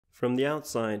From the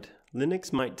outside,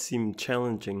 Linux might seem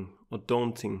challenging or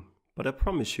daunting, but I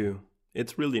promise you,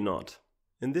 it's really not.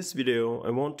 In this video,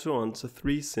 I want to answer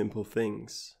 3 simple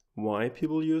things. Why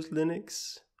people use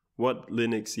Linux, what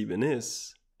Linux even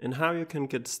is, and how you can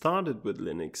get started with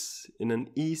Linux in an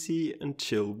easy and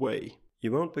chill way.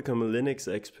 You won't become a Linux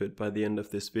expert by the end of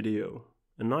this video,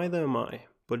 and neither am I,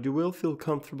 but you will feel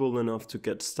comfortable enough to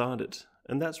get started,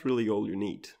 and that's really all you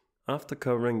need. After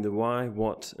covering the why,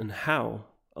 what, and how,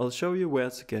 I'll show you where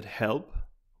to get help,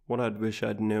 what I'd wish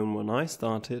I'd known when I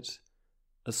started,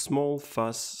 a small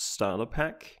fuzz starter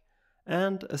pack,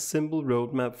 and a simple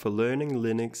roadmap for learning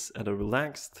Linux at a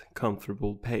relaxed,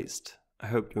 comfortable pace. I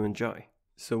hope you enjoy.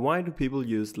 So why do people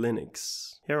use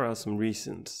Linux? Here are some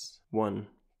reasons. 1.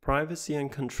 Privacy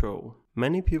and control.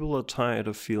 Many people are tired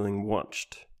of feeling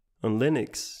watched. On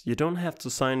Linux, you don't have to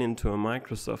sign into a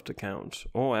Microsoft account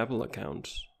or Apple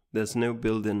account. There's no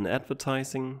built-in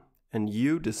advertising, and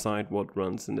you decide what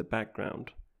runs in the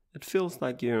background. It feels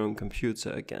like your own computer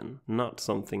again, not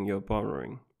something you're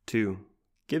borrowing. 2.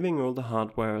 Giving older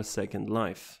hardware a second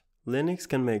life. Linux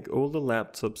can make older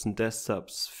laptops and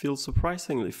desktops feel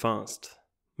surprisingly fast.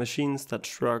 Machines that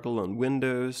struggle on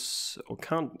Windows or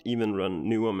can't even run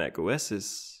newer Mac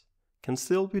OSs can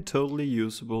still be totally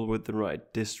usable with the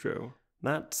right distro.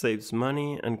 That saves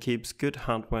money and keeps good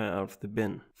hardware out of the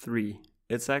bin. 3.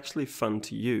 It's actually fun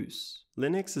to use.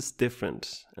 Linux is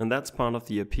different, and that's part of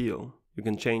the appeal. You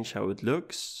can change how it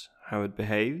looks, how it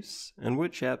behaves, and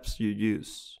which apps you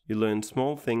use. You learn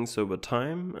small things over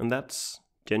time, and that's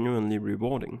genuinely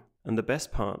rewarding. And the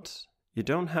best part, you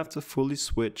don't have to fully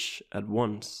switch at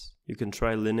once. You can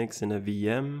try Linux in a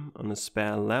VM, on a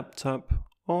spare laptop,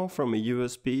 or from a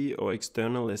USB or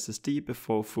external SSD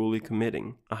before fully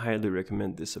committing. I highly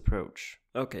recommend this approach.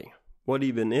 Okay, what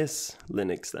even is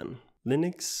Linux then?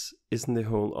 Linux isn't the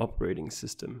whole operating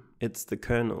system. It's the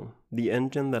kernel, the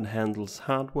engine that handles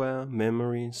hardware,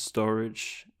 memory,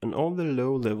 storage, and all the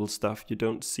low-level stuff you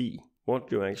don't see.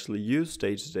 What you actually use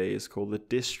day to day is called a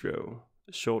distro,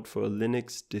 short for a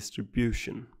Linux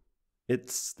distribution.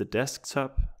 It's the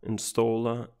desktop,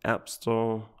 installer, app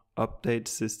store, update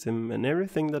system, and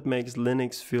everything that makes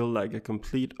Linux feel like a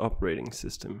complete operating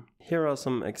system. Here are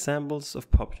some examples of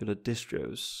popular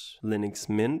distros. Linux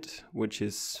Mint, which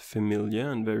is familiar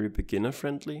and very beginner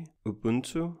friendly.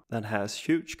 Ubuntu, that has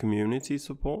huge community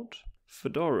support.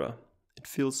 Fedora, it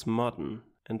feels modern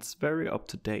and it's very up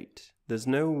to date. There's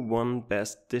no one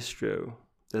best distro.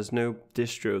 There's no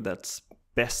distro that's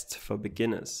best for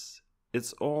beginners.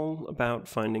 It's all about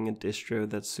finding a distro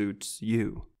that suits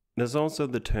you. There's also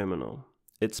the terminal.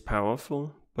 It's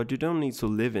powerful, but you don't need to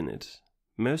live in it.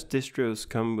 Most distros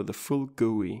come with a full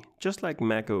GUI, just like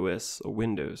Mac OS or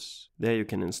Windows. There you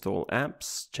can install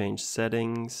apps, change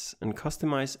settings, and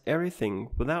customize everything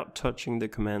without touching the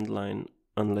command line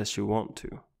unless you want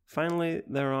to. Finally,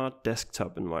 there are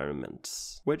desktop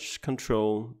environments, which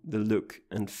control the look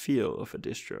and feel of a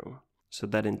distro. So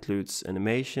that includes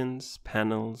animations,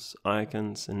 panels,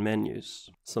 icons, and menus.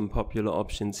 Some popular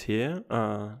options here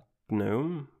are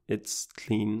GNOME, it's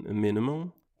clean and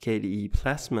minimal. KDE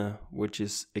Plasma, which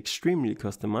is extremely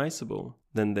customizable.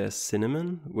 Then there's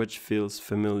Cinnamon, which feels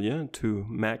familiar to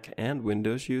Mac and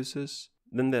Windows users.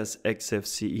 Then there's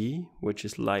XFCE, which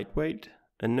is lightweight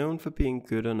and known for being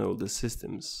good on older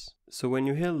systems. So when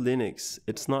you hear Linux,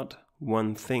 it's not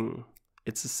one thing.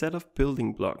 It's a set of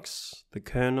building blocks, the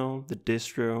kernel, the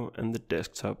distro, and the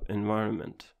desktop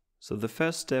environment. So the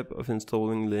first step of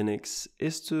installing Linux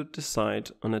is to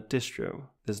decide on a distro.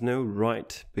 There's no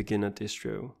right beginner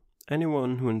distro.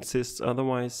 Anyone who insists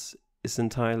otherwise is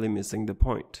entirely missing the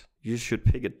point. You should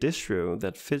pick a distro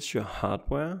that fits your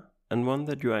hardware and one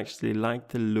that you actually like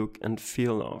the look and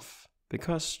feel of,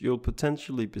 because you'll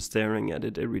potentially be staring at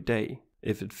it every day.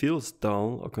 If it feels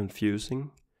dull or confusing,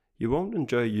 you won't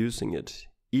enjoy using it,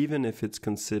 even if it's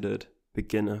considered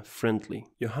beginner friendly.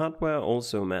 Your hardware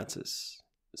also matters.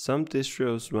 Some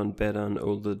distros run better on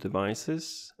older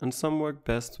devices, and some work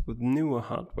best with newer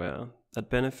hardware that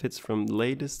benefits from the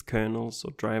latest kernels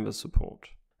or driver support.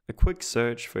 A quick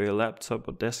search for your laptop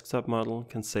or desktop model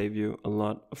can save you a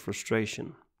lot of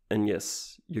frustration. And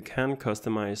yes, you can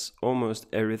customize almost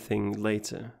everything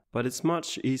later, but it's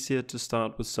much easier to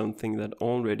start with something that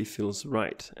already feels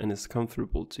right and is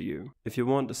comfortable to you. If you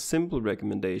want a simple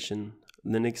recommendation,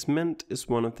 Linux Mint is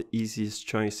one of the easiest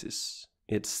choices.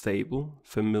 It's stable,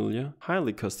 familiar,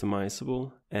 highly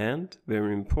customizable, and,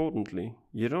 very importantly,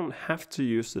 you don't have to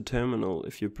use the terminal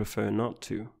if you prefer not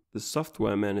to. The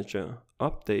software manager,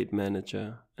 update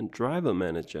manager, and driver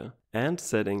manager and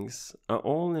settings are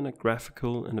all in a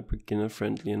graphical and a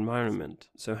beginner-friendly environment.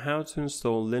 So how to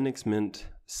install Linux Mint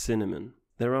Cinnamon?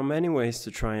 There are many ways to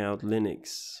try out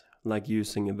Linux, like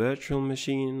using a virtual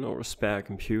machine or a spare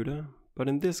computer, but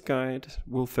in this guide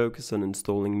we'll focus on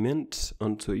installing Mint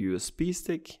onto a USB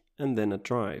stick and then a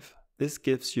drive. This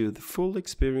gives you the full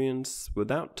experience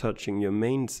without touching your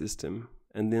main system,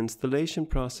 and the installation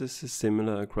process is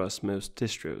similar across most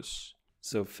distros.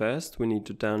 So first we need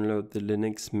to download the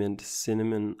Linux Mint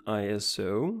Cinnamon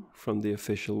ISO from the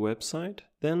official website.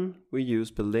 Then we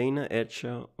use Balena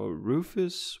Etcher or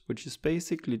Rufus, which is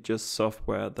basically just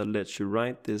software that lets you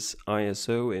write this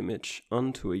ISO image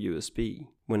onto a USB.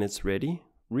 When it's ready,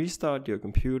 restart your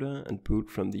computer and boot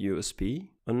from the USB.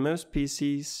 On most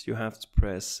PCs you have to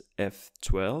press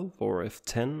F12 or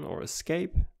F10 or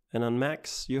Escape, and on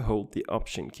Macs you hold the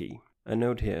Option key. A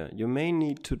note here, you may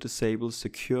need to disable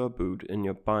Secure Boot in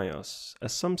your BIOS,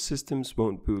 as some systems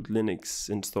won't boot Linux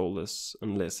installers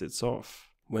unless it's off.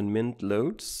 When Mint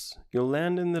loads, you'll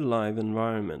land in the live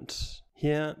environment.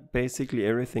 Here, basically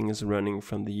everything is running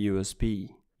from the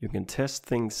USB. You can test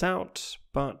things out,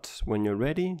 but when you're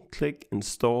ready, click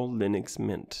Install Linux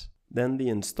Mint. Then the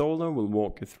installer will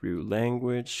walk you through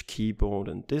language, keyboard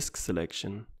and disk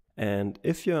selection. And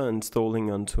if you're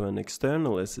installing onto an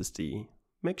external SSD,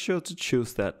 make sure to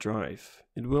choose that drive.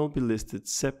 It will be listed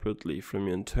separately from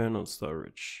your internal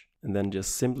storage. And then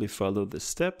just simply follow the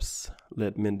steps,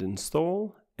 let Mint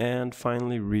install, and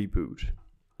finally reboot.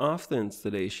 After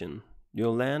installation,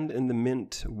 you'll land in the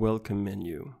Mint Welcome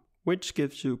menu, which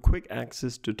gives you quick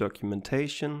access to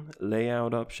documentation,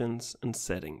 layout options, and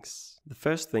settings. The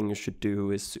first thing you should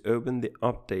do is to open the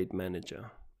Update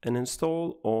Manager and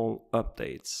install all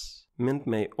updates. Mint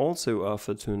may also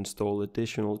offer to install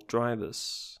additional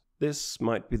drivers. This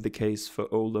might be the case for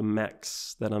older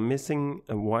Macs that are missing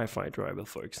a Wi-Fi driver,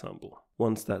 for example.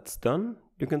 Once that's done,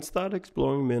 you can start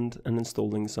exploring Mint and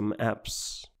installing some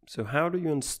apps. So how do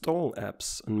you install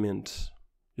apps on Mint?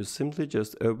 You simply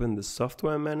just open the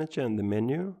software manager in the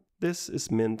menu. This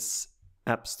is Mint's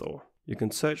App Store. You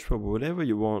can search for whatever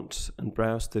you want and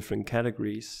browse different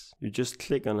categories. You just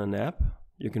click on an app,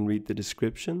 you can read the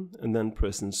description and then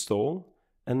press install,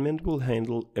 and Mint will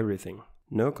handle everything.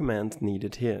 No commands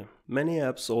needed here. Many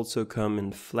apps also come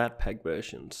in Flatpak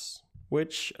versions,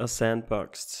 which are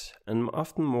sandboxed and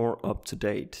often more up to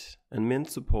date, and Mint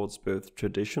supports both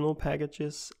traditional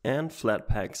packages and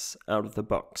Flatpaks out of the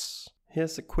box.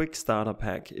 Here's a quick starter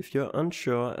pack if you're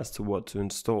unsure as to what to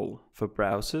install. For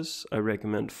browsers, I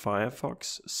recommend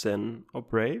Firefox, Zen or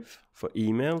Brave. For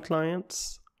email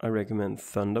clients, I recommend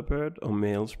Thunderbird or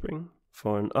Mailspring.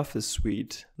 For an Office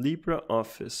suite,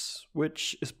 LibreOffice,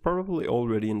 which is probably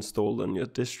already installed on your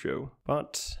distro,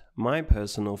 but my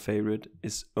personal favorite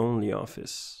is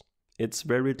OnlyOffice. It's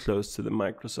very close to the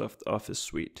Microsoft Office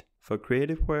suite. For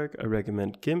creative work, I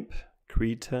recommend GIMP,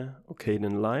 Krita or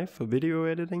Kdenlive for video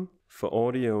editing. For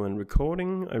audio and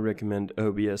recording, I recommend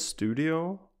OBS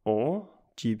Studio or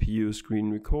GPU Screen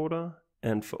Recorder,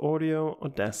 and for audio,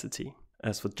 Audacity.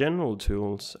 As for general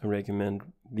tools, I recommend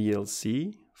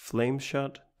VLC,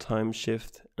 Flameshot,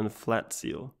 Timeshift and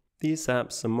Flatseal. These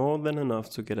apps are more than enough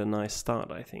to get a nice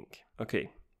start, I think.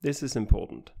 Okay, this is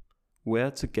important.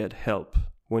 Where to get help?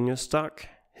 When you're stuck,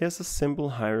 here's a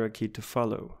simple hierarchy to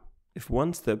follow. If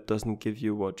one step doesn't give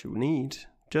you what you need,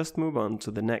 just move on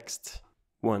to the next.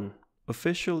 1.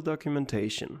 Official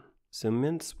documentation. So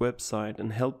Mint's website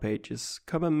and help pages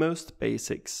cover most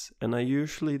basics and are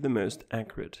usually the most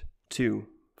accurate. 2.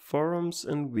 Forums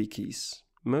and wikis.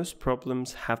 Most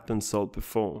problems have been solved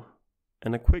before,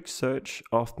 and a quick search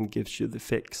often gives you the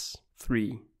fix.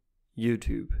 3.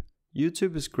 YouTube.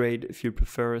 YouTube is great if you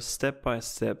prefer a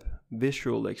step-by-step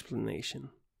visual explanation.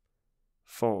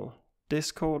 4.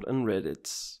 Discord and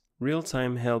Reddits.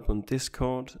 Real-time help on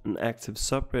Discord and active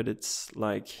subreddits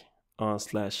like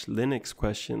r/Linux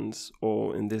questions,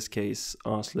 or in this case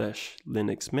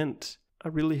r/Linux Mint, are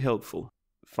really helpful.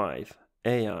 5.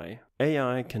 AI.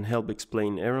 AI can help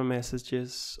explain error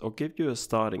messages or give you a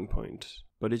starting point,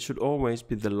 but it should always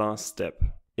be the last step.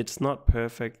 It's not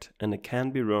perfect and it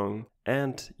can be wrong,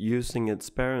 and using it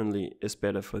sparingly is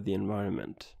better for the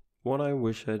environment. What I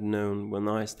wish I'd known when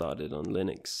I started on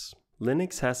Linux.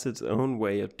 Linux has its own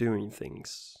way of doing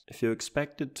things. If you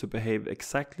expect it to behave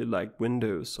exactly like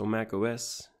Windows or Mac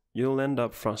OS, you'll end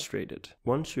up frustrated.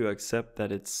 Once you accept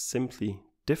that it's simply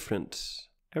different,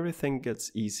 everything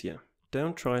gets easier.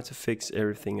 Don't try to fix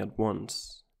everything at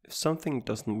once. If something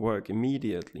doesn't work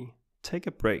immediately, take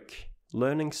a break.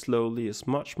 Learning slowly is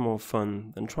much more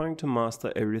fun than trying to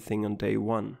master everything on day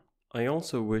one. I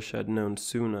also wish I'd known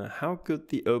sooner how good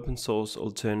the open source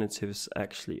alternatives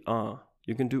actually are.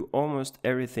 You can do almost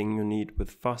everything you need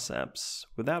with Fuzz apps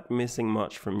without missing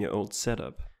much from your old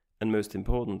setup. And most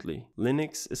importantly,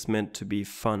 Linux is meant to be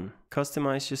fun.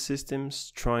 Customize your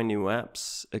systems, try new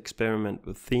apps, experiment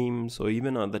with themes or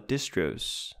even other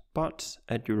distros, but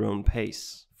at your own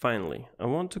pace. Finally, I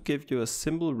want to give you a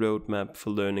simple roadmap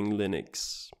for learning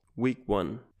Linux. Week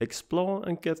 1. Explore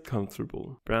and get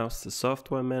comfortable. Browse the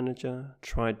software manager,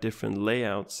 try different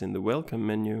layouts in the welcome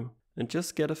menu, and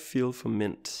just get a feel for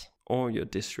Mint or your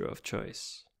distro of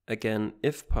choice. Again,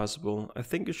 if possible, I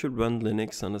think you should run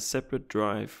Linux on a separate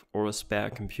drive or a spare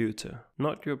computer,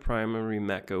 not your primary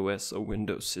Mac OS or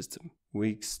Windows system.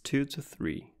 Weeks 2 to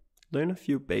 3. Learn a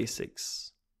few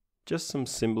basics. Just some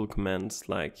simple commands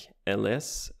like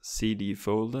ls, cd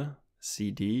folder,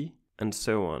 cd, and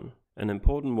so on. An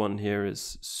important one here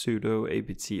is sudo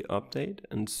apt update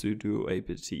and sudo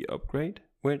apt upgrade,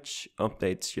 which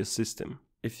updates your system.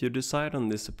 If you decide on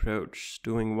this approach,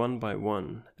 doing one by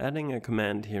one, adding a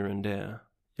command here and there,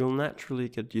 you'll naturally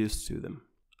get used to them.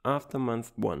 After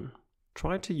month 1,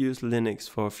 try to use Linux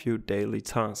for a few daily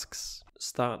tasks.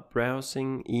 Start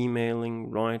browsing,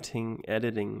 emailing, writing,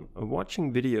 editing, or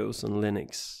watching videos on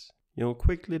Linux. You'll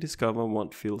quickly discover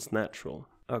what feels natural.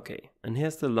 Okay, and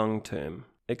here's the long term.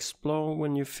 Explore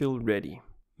when you feel ready.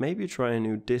 Maybe try a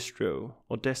new distro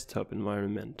or desktop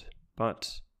environment.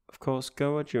 But of course,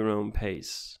 go at your own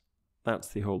pace. That's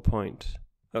the whole point.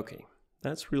 Okay,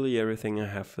 that's really everything I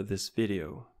have for this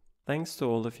video. Thanks to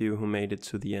all of you who made it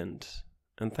to the end.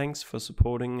 And thanks for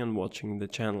supporting and watching the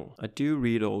channel. I do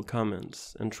read all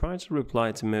comments and try to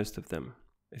reply to most of them.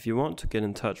 If you want to get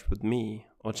in touch with me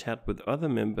or chat with other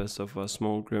members of our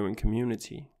small growing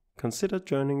community, consider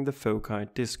joining the Foci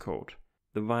Discord.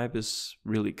 The vibe is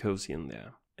really cozy in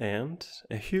there. And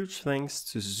a huge thanks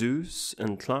to Zeus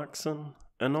and Clarkson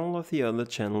and all of the other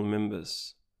channel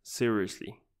members.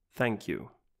 Seriously, thank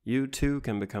you. You too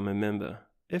can become a member,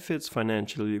 if it's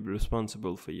financially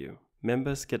responsible for you.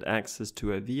 Members get access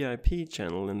to a VIP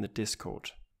channel in the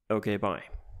Discord. Okay, bye.